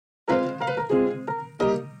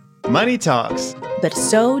Money talks. But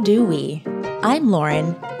so do we. I'm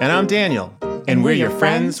Lauren. And I'm Daniel. And we're your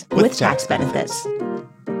friends with tax benefits.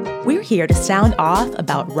 We're here to sound off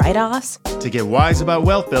about write-offs, to get wise about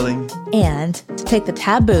wealth building, and to take the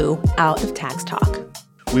taboo out of tax talk.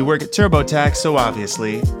 We work at TurboTax, so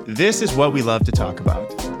obviously, this is what we love to talk about.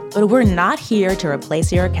 But we're not here to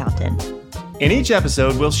replace your accountant. In each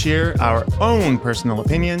episode, we'll share our own personal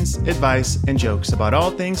opinions, advice, and jokes about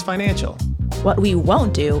all things financial. What we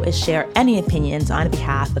won't do is share any opinions on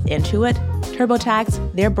behalf of Intuit,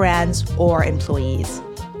 TurboTax, their brands, or employees.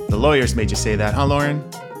 The lawyers made you say that, huh, Lauren?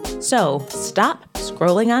 So stop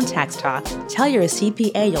scrolling on Tax Talk, tell your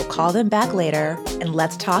CPA you'll call them back later, and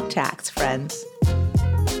let's talk tax, friends.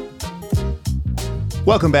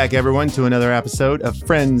 Welcome back, everyone, to another episode of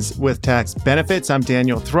Friends with Tax Benefits. I'm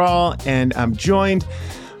Daniel Thrall, and I'm joined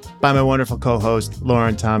by my wonderful co-host,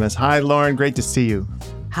 Lauren Thomas. Hi, Lauren. Great to see you.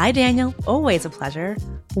 Hi, Daniel. Always a pleasure.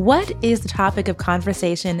 What is the topic of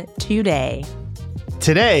conversation today?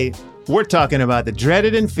 Today, we're talking about the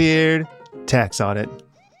dreaded and feared tax audit.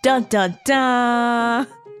 Dun, dun, dun.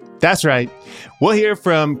 That's right. We'll hear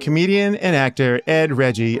from comedian and actor Ed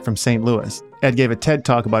Reggi from St. Louis. Ed gave a TED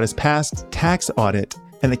Talk about his past tax audit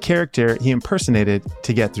and the character he impersonated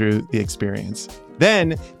to get through the experience.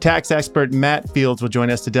 Then, tax expert Matt Fields will join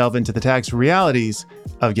us to delve into the tax realities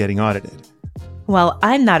of getting audited. Well,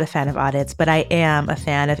 I'm not a fan of audits, but I am a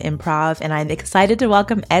fan of improv, and I'm excited to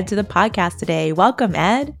welcome Ed to the podcast today. Welcome,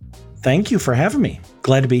 Ed. Thank you for having me.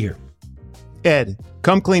 Glad to be here. Ed,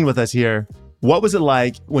 come clean with us here. What was it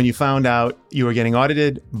like when you found out you were getting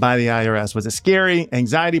audited by the IRS? Was it scary,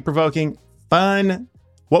 anxiety-provoking, fun?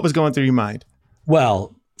 What was going through your mind?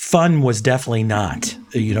 Well, fun was definitely not.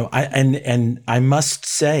 I must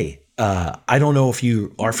say, I don't know if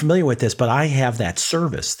you are familiar with this, but I have that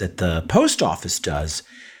service that the post office does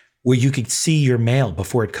where you can see your mail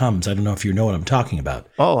before it comes. I don't know if you know what I'm talking about.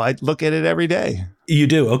 Oh, I look at it every day. You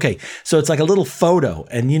do? Okay. So it's like a little photo.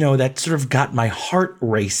 And, that sort of got my heart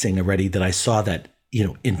racing already that I saw that,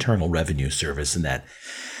 Internal Revenue Service and that.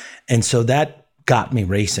 And so that got me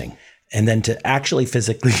racing. And then to actually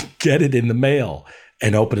physically get it in the mail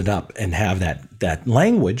and open it up and have that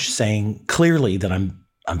language saying clearly that I'm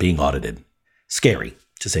being audited. Scary,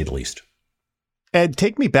 to say the least. Ed,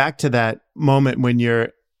 take me back to that moment when you're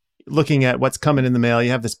looking at what's coming in the mail.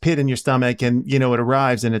 You have this pit in your stomach and, it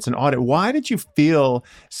arrives and it's an audit. Why did you feel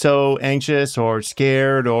so anxious or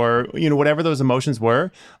scared or, whatever those emotions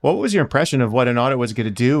were? What was your impression of what an audit was going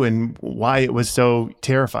to do and why it was so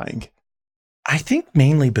terrifying? I think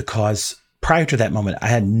mainly because prior to that moment, I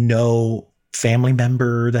had no family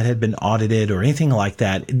member that had been audited or anything like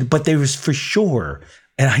that. But there was for sure,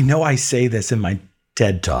 and I know I say this in my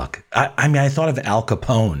TED Talk. I thought of Al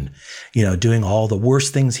Capone, doing all the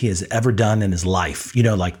worst things he has ever done in his life,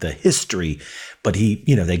 like the history, but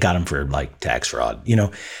they got him for like tax fraud,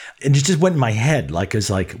 and it just went in my head. Like,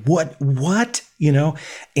 it's like, what,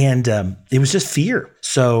 and it was just fear.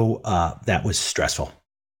 So that was stressful.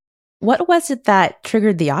 What was it that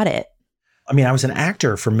triggered the audit? I mean, I was an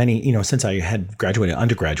actor for many, since I had graduated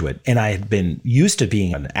undergraduate, and I had been used to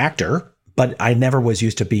being an actor. But I never was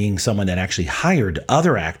used to being someone that actually hired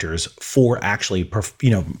other actors for actually,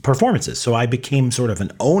 performances. So I became sort of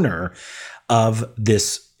an owner of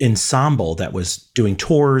this ensemble that was doing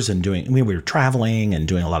tours and we were traveling and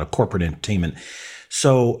doing a lot of corporate entertainment.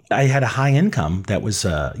 So I had a high income that was,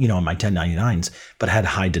 on my 1099s, but had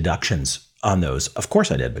high deductions on those. Of course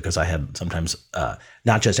I did, because I had sometimes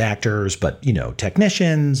not just actors, but,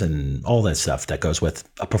 technicians and all that stuff that goes with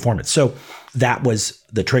a performance. So that was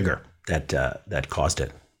the trigger that caused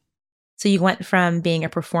it. So you went from being a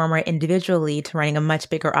performer individually to running a much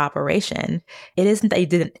bigger operation. It isn't that you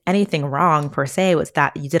did anything wrong per se, it was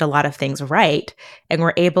that you did a lot of things right and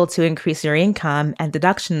were able to increase your income and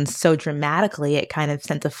deductions so dramatically, it kind of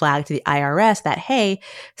sent a flag to the IRS that, hey,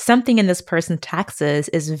 something in this person's taxes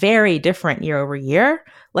is very different year over year.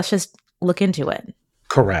 Let's just look into it.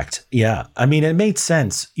 Correct. Yeah. I mean, it made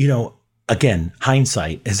sense, Again,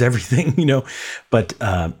 hindsight is everything, but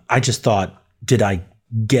I just thought, did I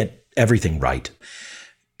get everything right?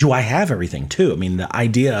 Do I have everything too? I mean, the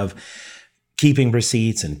idea of keeping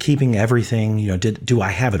receipts and keeping everything, do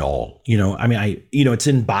I have it all? It's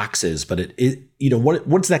in boxes, but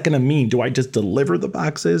what's that going to mean? Do I just deliver the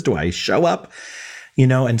boxes? Do I show up?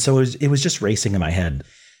 And so it was just racing in my head.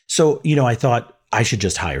 So, I thought I should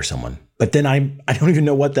just hire someone. But then I don't even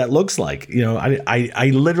know what that looks like.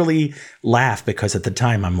 I literally laugh because at the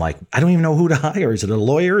time I'm like, I don't even know who to hire. Is it a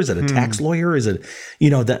lawyer? Is it a tax lawyer? Is it,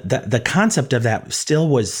 the concept of that still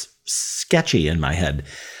was sketchy in my head.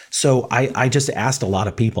 So I just asked a lot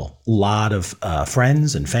of people, a lot of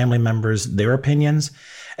friends and family members, their opinions.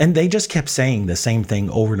 And they just kept saying the same thing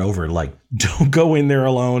over and over, like, don't go in there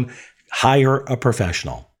alone, hire a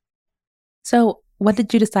professional. So what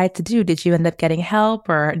did you decide to do? Did you end up getting help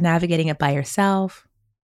or navigating it by yourself?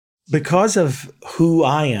 Because of who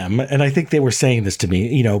I am, and I think they were saying this to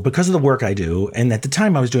me, because of the work I do, and at the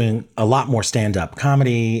time I was doing a lot more stand-up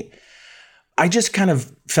comedy, I just kind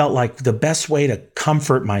of felt like the best way to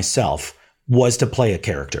comfort myself was to play a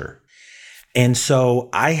character. And so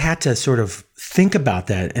I had to sort of think about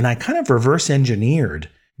that, and I kind of reverse engineered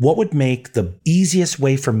what would make the easiest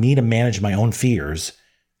way for me to manage my own fears.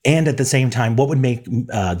 And at the same time, what would make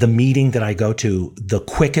the meeting that I go to the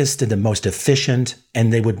quickest and the most efficient,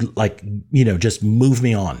 and they would just move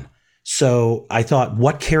me on. So I thought,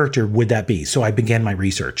 what character would that be? So I began my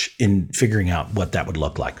research in figuring out what that would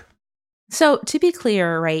look like. So to be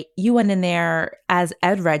clear, right, you went in there as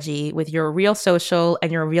Ed Reggi with your real social and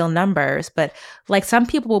your real numbers, but like some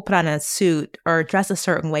people will put on a suit or dress a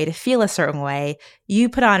certain way to feel a certain way, you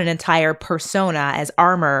put on an entire persona as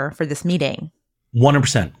armor for this meeting.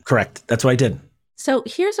 100% correct. That's what I did. So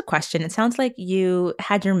here's a question. It sounds like you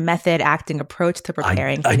had your method acting approach to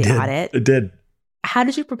preparing for the audit. I did. How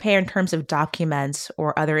did you prepare in terms of documents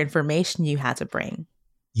or other information you had to bring?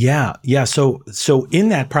 Yeah. So in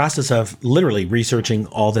that process of literally researching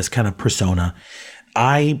all this kind of persona,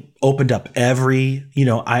 I opened up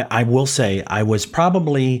I will say I'm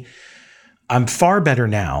far better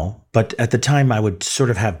now, but at the time I would sort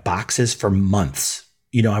of have boxes for months.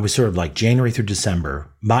 I was sort of like January through December.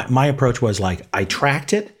 My approach was like, I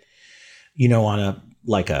tracked it, on a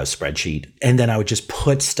spreadsheet. And then I would just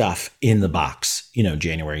put stuff in the box,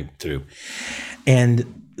 January through.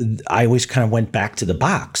 And I always kind of went back to the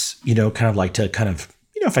box, kind of like to kind of,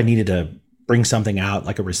 if I needed to bring something out,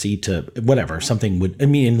 like a receipt to whatever,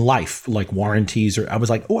 in life, like warranties, or I was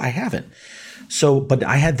like, oh, I have it. So, but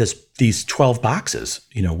I had these 12 boxes,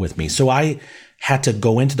 with me. So I had to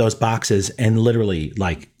go into those boxes and literally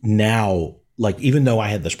even though I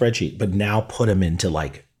had the spreadsheet, but now put them into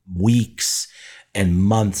like weeks and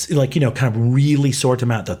months, kind of really sort them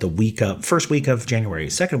out, that the first week of January,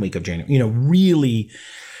 second week of January, really.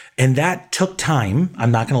 And that took time.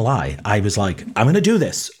 I'm not going to lie. I was like, I'm going to do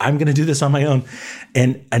this. I'm going to do this on my own.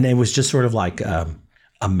 And it was just sort of like a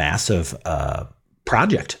massive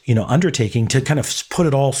project, undertaking to kind of put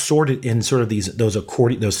it all sorted in sort of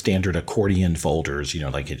those standard accordion folders, you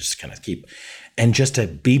just kind of keep, and just to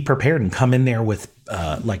be prepared and come in there with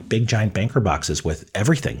like big giant banker boxes with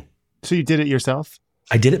everything. So you did it yourself?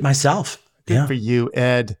 I did it myself. Good for you,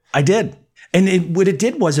 Ed. I did. And what it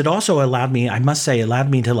did was it also allowed me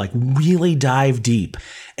to like really dive deep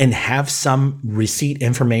and have some receipt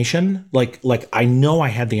information. Like I know I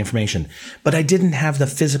had the information, but I didn't have the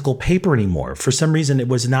physical paper anymore. For some reason, it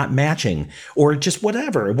was not matching, or just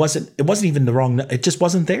whatever. It wasn't even it just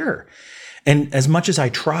wasn't there. And as much as I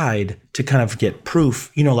tried to kind of get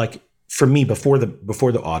proof, like for me before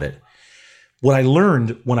the audit, what I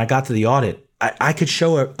learned when I got to the audit, I could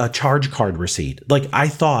show a charge card receipt. Like I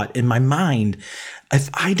thought in my mind, if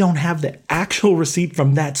I don't have the actual receipt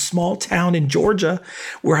from that small town in Georgia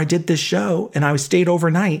where I did this show and I stayed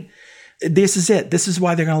overnight, this is it. This is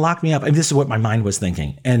why they're going to lock me up. And this is what my mind was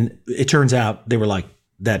thinking. And it turns out they were like,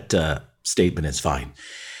 that statement is fine.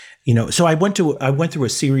 So I went through a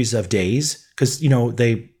series of days because,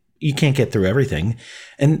 you can't get through everything,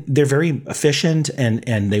 and they're very efficient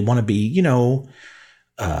and they want to be,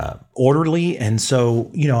 orderly. And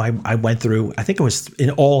so, I went through, I think it was in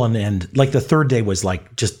the end, like the third day was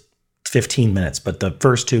like just 15 minutes, but the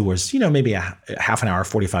first two was, maybe a half an hour,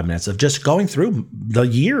 45 minutes of just going through the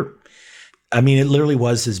year. I mean, it literally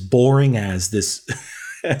was as boring as this,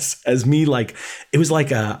 as me, like, it was like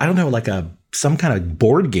some kind of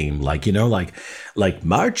board game, like March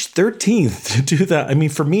 13th to do that. I mean,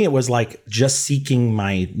 for me, it was like just seeking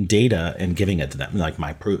my data and giving it to them, like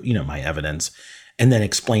my proof, my evidence, and then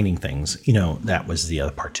explaining things, that was the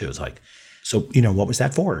other part too. It's like, so, what was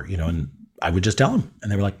that for? And I would just tell them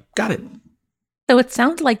and they were like, got it. So it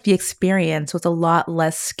sounds like the experience was a lot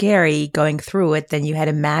less scary going through it than you had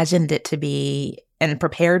imagined it to be and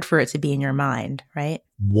prepared for it to be in your mind, right?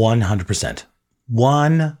 100%.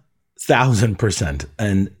 1,000%.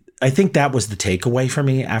 And I think that was the takeaway for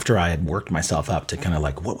me after I had worked myself up to kind of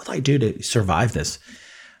like, what will I do to survive this?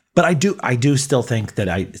 But I do still think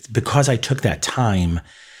that because I took that time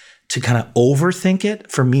to kind of overthink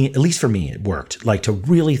it, for me, at least for me, it worked. Like to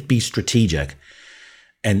really be strategic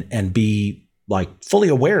and be like fully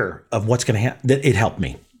aware of what's going to happen, that it helped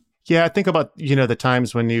me. Yeah, I think about, the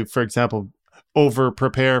times when you, for example, over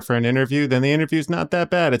prepare for an interview, then the interview's not that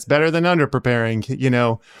bad. It's better than under preparing,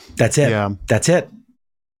 That's it. Yeah. That's it.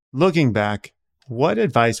 Looking back, what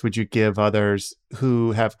advice would you give others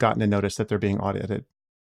who have gotten a notice that they're being audited?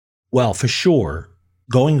 Well, for sure,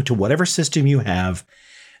 going to whatever system you have.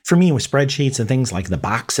 For me, with spreadsheets and things like the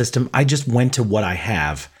box system, I just went to what I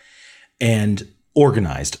have and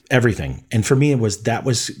organized everything. And for me, that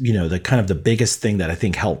was the kind of the biggest thing that I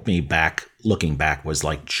think helped me looking back was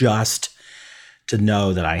like just to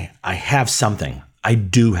know that I have something. I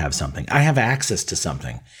do have something. I have access to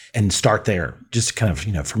something, and start there. Just kind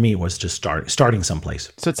of, for me, it was just starting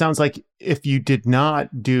someplace. So it sounds like if you did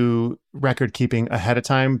not do record keeping ahead of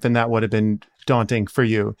time, then that would have been daunting for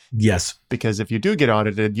you. Yes. Because if you do get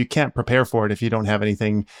audited, you can't prepare for it if you don't have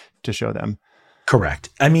anything to show them. Correct.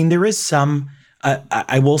 I mean, there is some,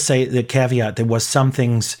 I will say the caveat, there was some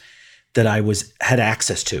things that I had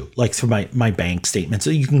access to, like through my bank statements.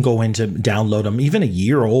 So you can go in to download them, even a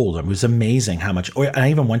year old. It was amazing how much,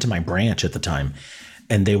 I even went to my branch at the time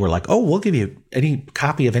and they were like, oh, we'll give you any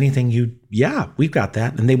copy of anything we've got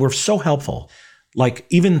that. And they were so helpful. Like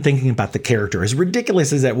even thinking about the character, as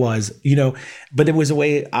ridiculous as that was, but it was a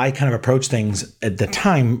way I kind of approached things at the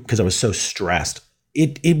time because I was so stressed.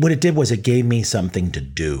 What it did was it gave me something to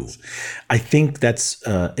do. I think that's,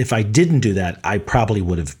 if I didn't do that, I probably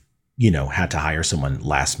would have, had to hire someone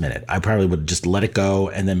last minute. I probably would have just let it go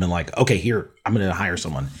and then been like, okay, here, I'm going to hire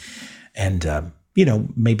someone. And,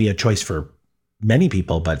 maybe a choice for many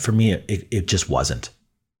people, but for me, it just wasn't.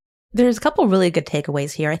 There's a couple really good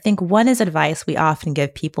takeaways here. I think one is advice we often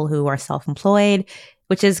give people who are self-employed,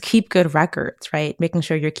 which is keep good records, right? Making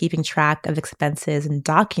sure you're keeping track of expenses and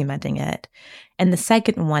documenting it. And the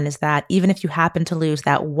second one is that even if you happen to lose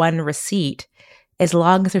that one receipt, as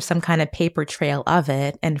long as there's some kind of paper trail of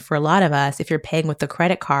it, and for a lot of us, if you're paying with a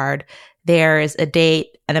credit card, there's a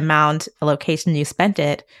date, an amount, a location you spent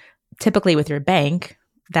it, typically with your bank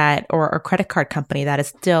or a credit card company that is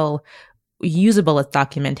still usable as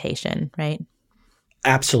documentation, right?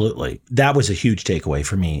 Absolutely. That was a huge takeaway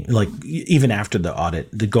for me. Like even after the audit,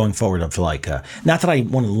 the going forward of like, not that I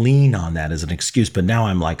want to lean on that as an excuse, but now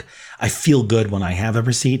I'm like, I feel good when I have a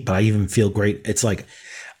receipt, but I even feel great. It's like,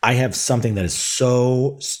 I have something that is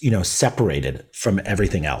so, separated from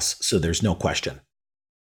everything else. So there's no question.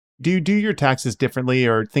 Do you do your taxes differently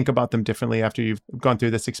or think about them differently after you've gone through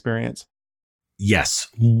this experience? Yes,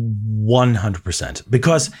 100%.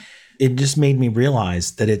 Because it just made me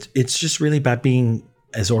realize that it's just really about being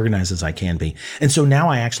as organized as I can be. And so now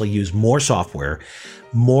I actually use more software,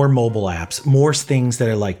 more mobile apps, more things that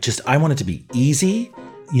are like just, I want it to be easy.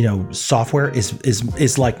 Software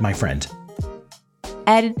is like my friend.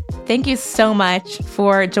 Ed, thank you so much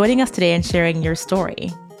for joining us today and sharing your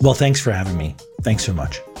story. Well, thanks for having me. Thanks so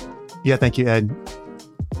much. Yeah, thank you, Ed.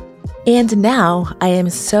 And now I am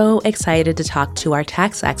so excited to talk to our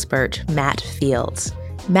tax expert, Matt Fields.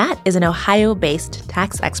 Matt is an Ohio-based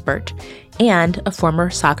tax expert and a former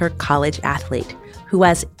soccer college athlete who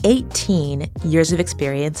has 18 years of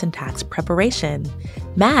experience in tax preparation.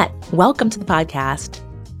 Matt, welcome to the podcast.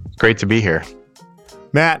 Great to be here.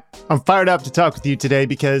 Matt, I'm fired up to talk with you today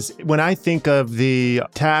because when I think of the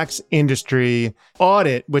tax industry,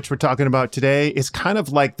 audit, which we're talking about today, is kind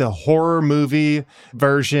of like the horror movie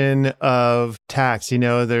version of tax.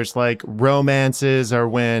 There's like romances or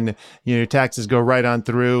when, taxes go right on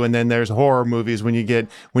through. And then there's horror movies when you get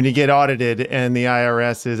audited and the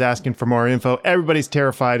IRS is asking for more info. Everybody's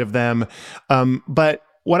terrified of them. But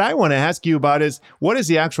what I want to ask you about is, what is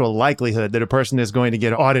the actual likelihood that a person is going to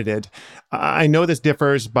get audited? I know this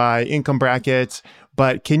differs by income brackets,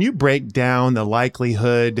 but can you break down the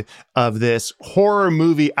likelihood of this horror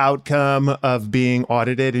movie outcome of being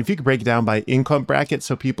audited? And if you could break it down by income bracket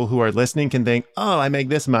so people who are listening can think, oh, I make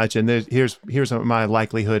this much, and here's what my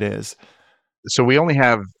likelihood is. So we only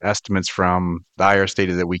have estimates from the IRS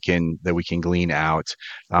data that we can glean out.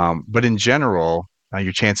 But in general,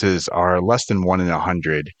 your chances are less than 1 in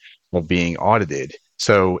 100 of being audited.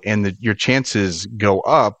 So, and your chances go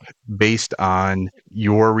up based on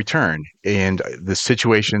your return and the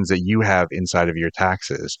situations that you have inside of your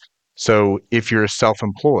taxes. So if you're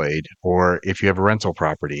self-employed, or if you have rental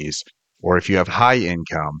properties, or if you have high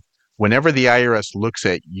income, whenever the IRS looks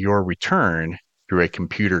at your return through a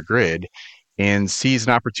computer grid and sees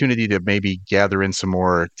an opportunity to maybe gather in some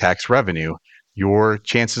more tax revenue, your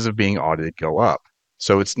chances of being audited go up.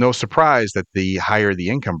 So it's no surprise that the higher the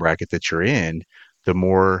income bracket that you're in, the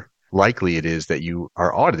more likely it is that you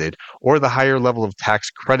are audited, or the higher level of tax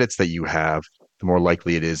credits that you have, the more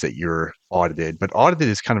likely it is that you're audited. But audited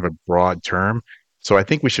is kind of a broad term. So I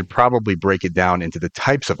think we should probably break it down into the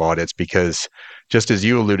types of audits, because just as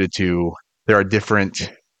you alluded to, there are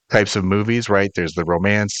different types of movies, right? There's the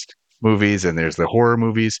romance movies and there's the horror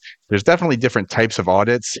movies. There's definitely different types of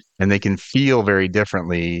audits, and they can feel very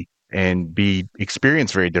differently and be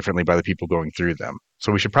experienced very differently by the people going through them.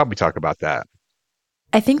 So we should probably talk about that.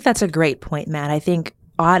 I think that's a great point, Matt. I think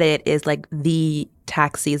audit is like the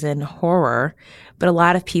tax season horror, but a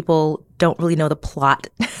lot of people don't really know the plot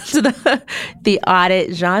to the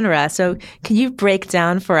audit genre. So can you break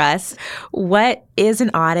down for us what is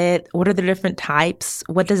an audit? What are the different types?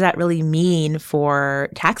 What does that really mean for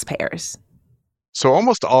taxpayers? So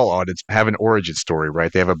almost all audits have an origin story,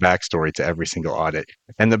 right? They have a backstory to every single audit.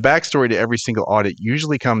 And the backstory to every single audit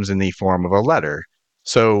usually comes in the form of a letter.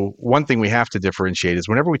 So one thing we have to differentiate is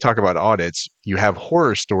whenever we talk about audits, you have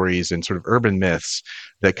horror stories and sort of urban myths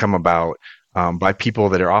that come about by people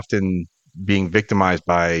that are often being victimized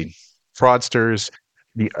by fraudsters.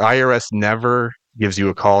 The IRS never gives you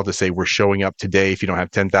a call to say, we're showing up today if you don't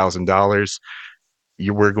have $10,000.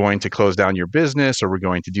 We're going to close down your business, or we're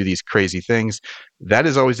going to do these crazy things. That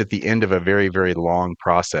is always at the end of a very, very long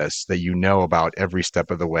process that you know about every step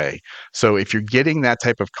of the way. So if you're getting that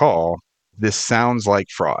type of call, this sounds like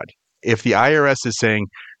fraud. If the IRS is saying,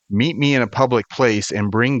 meet me in a public place and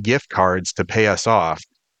bring gift cards to pay us off,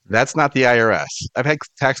 that's not the IRS. I've had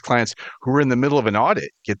tax clients who were in the middle of an audit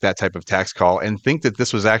get that type of tax call and think that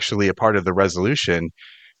this was actually a part of the resolution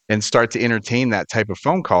and start to entertain that type of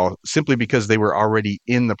phone call simply because they were already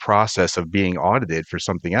in the process of being audited for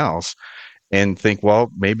something else and think, well,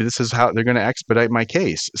 maybe this is how they're going to expedite my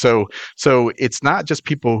case. So it's not just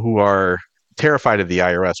people who are terrified of the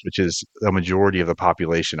IRS, which is a majority of the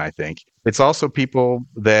population, I think. It's also people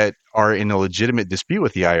that are in a legitimate dispute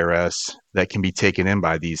with the IRS that can be taken in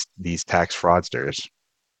by these tax fraudsters.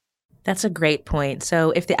 That's a great point.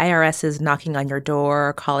 So if the IRS is knocking on your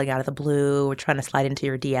door, calling out of the blue, or trying to slide into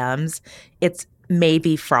your DMs, it's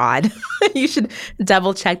maybe fraud. You should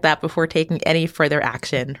double check that before taking any further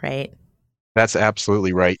action, right? That's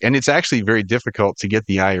absolutely right. And it's actually very difficult to get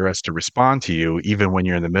the IRS to respond to you, even when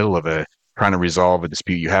you're in the middle of trying to resolve a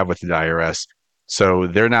dispute you have with the IRS. So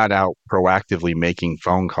they're not out proactively making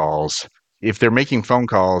phone calls. If they're making phone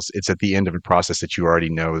calls, it's at the end of a process that you already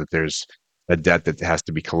know that there's a debt that has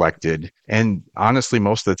to be collected. And honestly,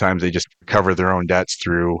 most of the times they just cover their own debts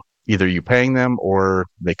through either you paying them or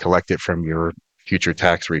they collect it from your future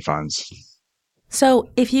tax refunds. So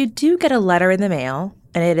if you do get a letter in the mail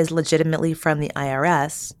and it is legitimately from the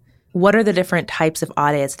IRS, what are the different types of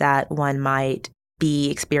audits that one might be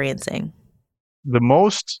experiencing? The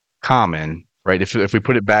most common, right, if we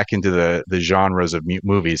put it back into the genres of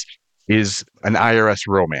movies, is an IRS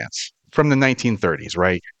romance from the 1930s,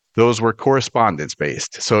 right? Those were correspondence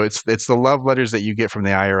based. So it's the love letters that you get from the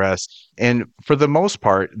IRS. And for the most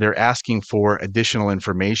part, they're asking for additional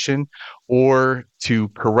information or to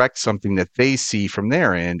correct something that they see from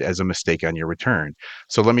their end as a mistake on your return.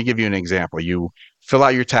 So let me give you an example. You fill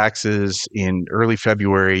out your taxes in early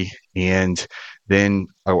February, and then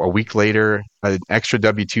a week later, an extra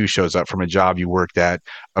W-2 shows up from a job you worked at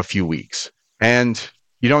a few weeks. And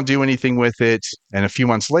you don't do anything with it. And a few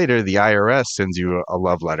months later, the IRS sends you a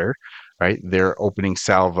love letter, right? They're opening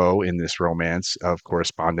salvo in this romance of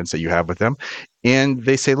correspondence that you have with them. And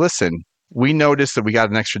they say, listen, we noticed that we got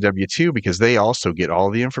an extra W-2 because they also get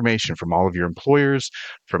all the information from all of your employers,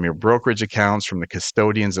 from your brokerage accounts, from the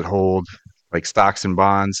custodians that hold like stocks and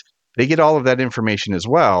bonds. They get all of that information as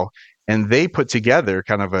well. And they put together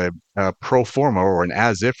kind of a pro forma or an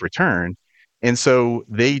as-if return. And so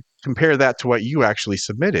they compare that to what you actually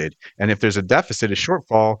submitted. And if there's a deficit, a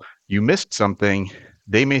shortfall, you missed something,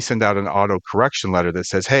 they may send out an auto correction letter that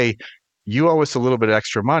says, hey, you owe us a little bit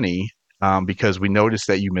extra money because we noticed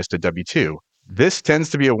that you missed a W-2. This tends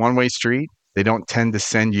to be a one-way street. They don't tend to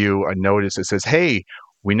send you a notice that says, hey,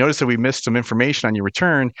 we noticed that we missed some information on your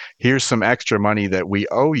return. Here's some extra money that we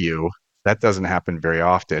owe you. That doesn't happen very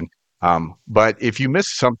often. But if you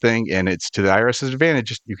miss something and it's to the IRS's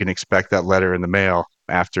advantage, you can expect that letter in the mail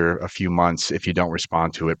after a few months if you don't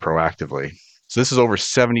respond to it proactively. So this is over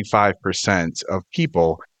 75% of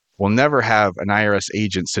people will never have an IRS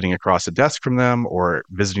agent sitting across a desk from them or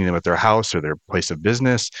visiting them at their house or their place of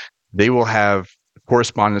business. They will have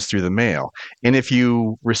correspondence through the mail. And if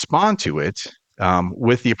you respond to it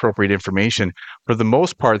with the appropriate information, for the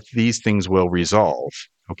most part, these things will resolve.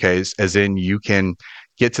 Okay, as in you can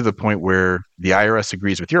get to the point where the IRS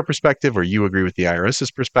agrees with your perspective or you agree with the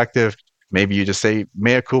IRS's perspective. Maybe you just say,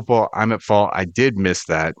 mea culpa, I'm at fault. I did miss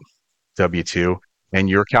that W-2 and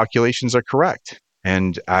your calculations are correct.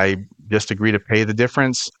 And I just agree to pay the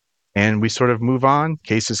difference and we sort of move on.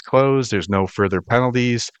 Case is closed. There's no further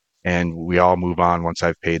penalties and we all move on once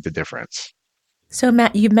I've paid the difference. So,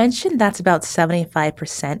 Matt, you mentioned that's about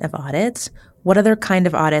 75% of audits. What other kind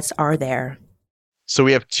of audits are there? So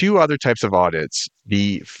we have two other types of audits.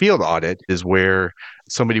 The field audit is where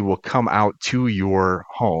somebody will come out to your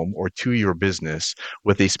home or to your business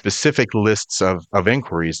with a specific lists of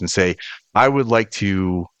inquiries and say, I would like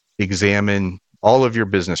to examine all of your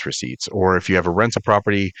business receipts. Or if you have a rental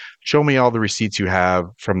property, show me all the receipts you have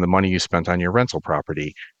from the money you spent on your rental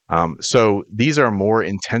property. So these are more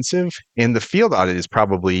intensive, and the field audit is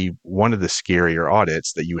probably one of the scarier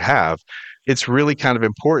audits that you have. It's really kind of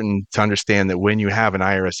important to understand that when you have an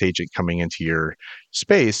IRS agent coming into your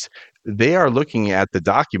space, they are looking at the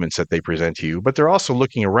documents that they present to you, but they're also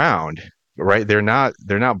looking around, right? They're not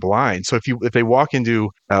blind. So if they walk into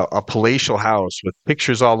a palatial house with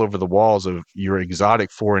pictures all over the walls of your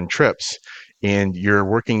exotic foreign trips, and you're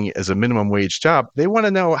working as a minimum wage job, they want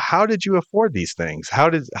to know, how did you afford these things? How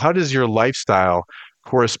does your lifestyle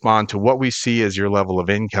correspond to what we see as your level of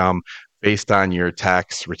income based on your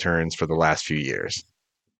tax returns for the last few years?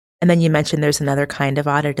 And then you mentioned there's another kind of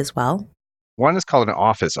audit as well. One is called an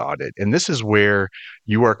office audit, and this is where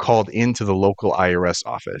you are called into the local IRS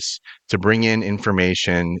office to bring in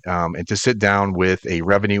information and to sit down with a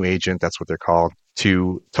revenue agent, that's what they're called,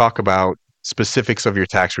 to talk about specifics of your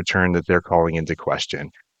tax return that they're calling into question,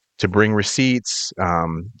 to bring receipts,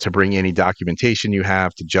 to bring any documentation you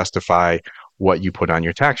have to justify what you put on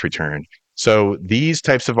your tax return. So these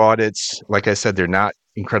types of audits, like I said, they're not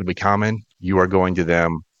incredibly common. You are going to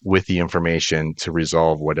them with the information to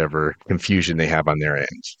resolve whatever confusion they have on their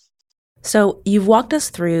end. So you've walked us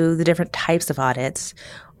through the different types of audits.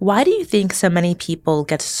 Why do you think so many people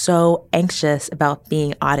get so anxious about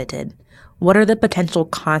being audited? What are the potential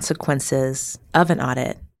consequences of an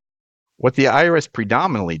audit? What the IRS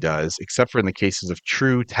predominantly does, except for in the cases of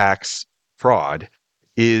true tax fraud,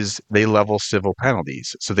 is they level civil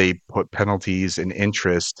penalties. So they put penalties and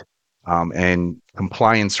interest and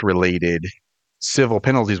compliance-related civil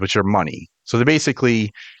penalties, which are money. So they basically,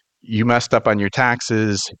 you messed up on your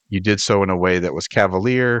taxes, you did so in a way that was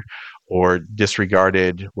cavalier or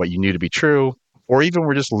disregarded what you knew to be true, or even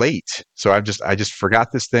were just late. So I just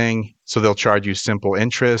forgot this thing. So they'll charge you simple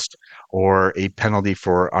interest or a penalty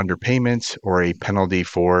for underpayment or a penalty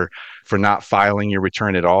for not filing your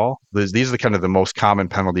return at all. These are the kind of the most common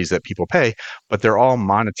penalties that people pay, but they're all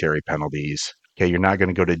monetary penalties. Okay, you're not going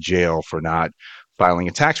to go to jail for not filing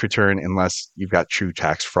a tax return unless you've got true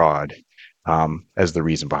tax fraud as the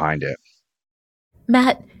reason behind it.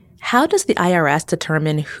 Matt, how does the IRS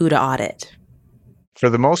determine who to audit? For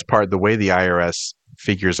the most part, the way the IRS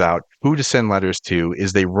figures out who to send letters to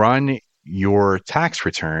is they run your tax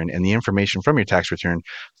return and the information from your tax return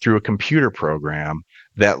through a computer program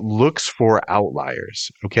that looks for outliers.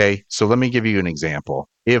 Okay, so let me give you an example.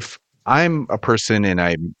 If I'm a person and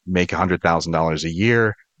I make $100,000 a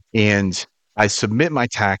year and I submit my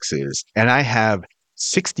taxes and I have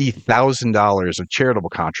 $60,000 of charitable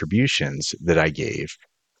contributions that I gave,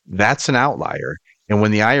 that's an outlier. And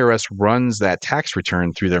when the IRS runs that tax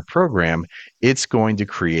return through their program, it's going to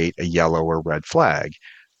create a yellow or red flag.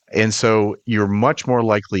 And so you're much more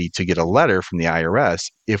likely to get a letter from the IRS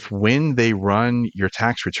if when they run your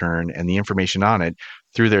tax return and the information on it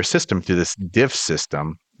through their system, through this diff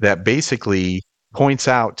system, that basically points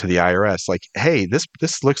out to the IRS, like, hey, this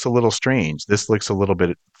looks a little strange. This looks a little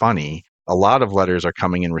bit funny. A lot of letters are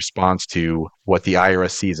coming in response to what the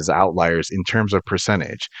IRS sees as outliers in terms of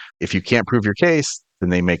percentage. If you can't prove your case, then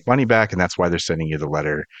they make money back, and that's why they're sending you the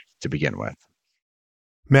letter to begin with.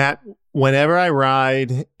 Matt, whenever I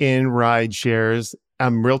ride in ride shares,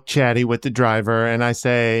 I'm real chatty with the driver and I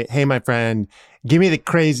say, hey, my friend, give me the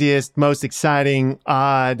craziest, most exciting,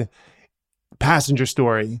 odd passenger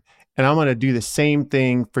story. And I'm going to do the same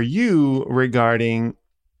thing for you regarding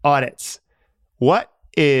audits. What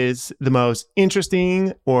is the most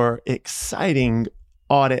interesting or exciting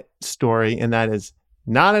audit story? And that is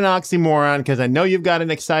not an oxymoron, because I know you've got an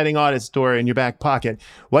exciting audit story in your back pocket.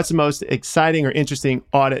 What's the most exciting or interesting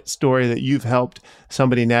audit story that you've helped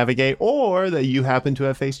somebody navigate or that you happen to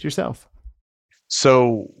have faced yourself?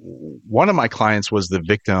 So one of my clients was the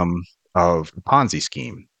victim of a Ponzi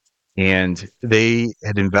scheme, and they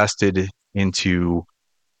had invested into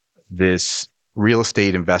this real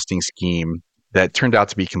estate investing scheme that turned out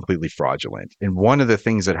to be completely fraudulent. And one of the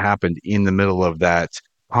things that happened in the middle of that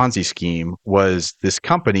Ponzi scheme was this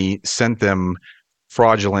company sent them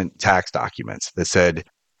fraudulent tax documents that said,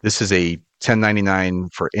 this is a 1099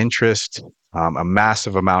 for interest, a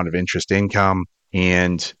massive amount of interest income.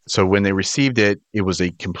 And so when they received it, it was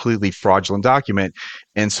a completely fraudulent document.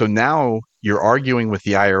 And so now you're arguing with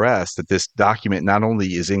the IRS that this document not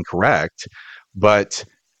only is incorrect, but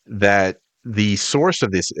that the source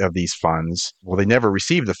of these funds, well, they never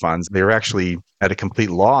received the funds. They were actually at a complete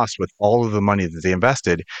loss with all of the money that they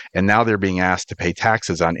invested, and now they're being asked to pay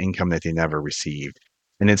taxes on income that they never received.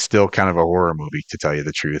 And it's still kind of a horror movie, to tell you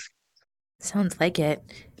the truth. Sounds like it.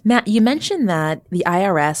 Matt, you mentioned that the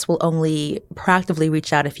IRS will only proactively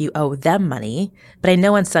reach out if you owe them money, but I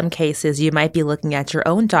know in some cases you might be looking at your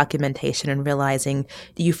own documentation and realizing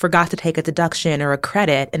you forgot to take a deduction or a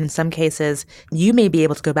credit, and in some cases you may be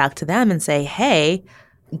able to go back to them and say, hey,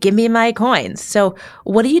 give me my coins. So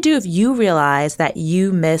what do you do if you realize that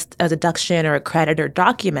you missed a deduction or a credit or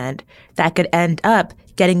document that could end up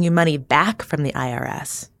getting you money back from the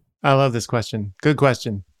IRS? I love this question. Good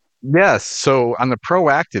question. Yes. So on the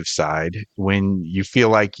proactive side, when you feel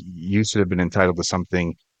like you should have been entitled to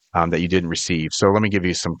something that you didn't receive. So let me give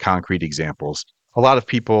you some concrete examples. A lot of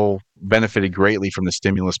people benefited greatly from the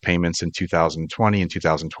stimulus payments in 2020 and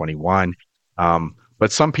 2021.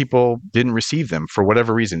 But some people didn't receive them for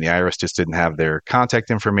whatever reason. The IRS just didn't have their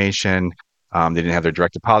contact information. They didn't have their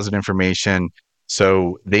direct deposit information.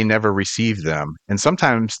 So they never received them. And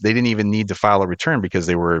sometimes they didn't even need to file a return because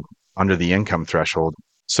they were under the income threshold.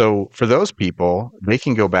 So for those people, they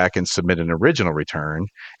can go back and submit an original return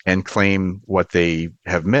and claim what they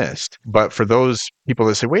have missed. But for those people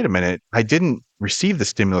that say, wait a minute, I didn't receive the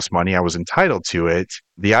stimulus money, I was entitled to it.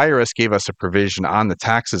 The IRS gave us a provision on the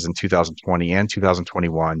taxes in 2020 and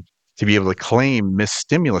 2021 to be able to claim missed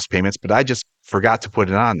stimulus payments, but I just forgot to put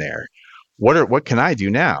it on there. What can I do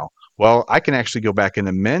now? Well, I can actually go back and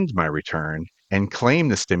amend my return and claim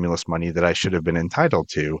the stimulus money that I should have been entitled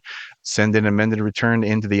to, send an amended return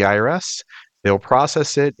into the IRS. They'll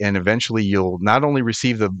process it, and eventually you'll not only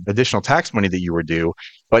receive the additional tax money that you were due,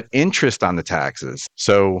 but interest on the taxes.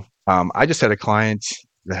 So I just had a client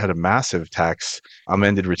that had a massive tax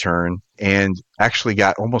amended return and actually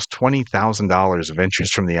got almost $20,000 of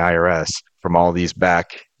interest from the IRS from all these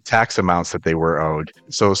back tax amounts that they were owed.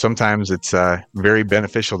 So sometimes it's very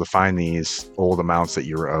beneficial to find these old amounts that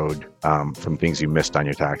you were owed from things you missed on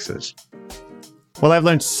your taxes. Well, I've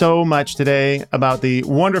learned so much today about the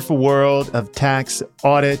wonderful world of tax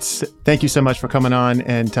audits. Thank you so much for coming on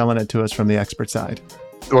and telling it to us from the expert side.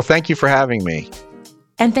 Well, thank you for having me.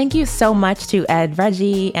 And thank you so much to Ed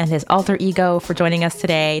Reggi and his alter ego for joining us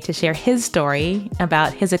today to share his story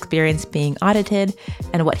about his experience being audited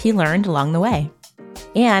and what he learned along the way.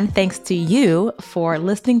 And thanks to you for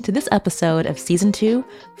listening to this episode of Season 2,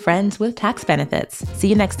 Friends with Tax Benefits. See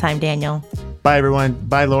you next time, Daniel. Bye, everyone.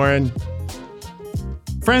 Bye, Lauren.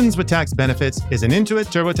 Friends with Tax Benefits is an Intuit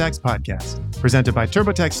TurboTax podcast presented by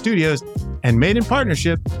TurboTax Studios and made in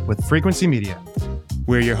partnership with Frequency Media.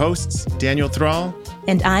 We're your hosts, Daniel Thrall.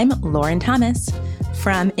 And I'm Lauren Thomas.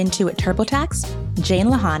 From Intuit TurboTax, Jane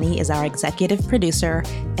Lahani is our executive producer,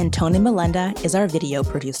 and Tony Melenda is our video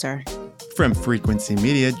producer. From Frequency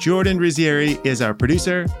Media, Jordan Rizzieri is our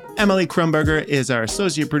producer, Emily Krumberger is our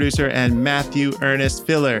associate producer, and Matthew Ernest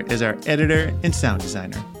Filler is our editor and sound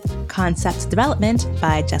designer. Concept development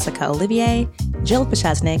by Jessica Olivier, Jill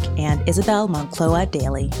Pachesnik, and Isabel Moncloa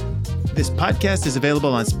Daly. This podcast is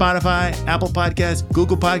available on Spotify, Apple Podcasts,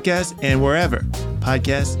 Google Podcasts, and wherever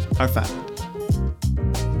podcasts are found.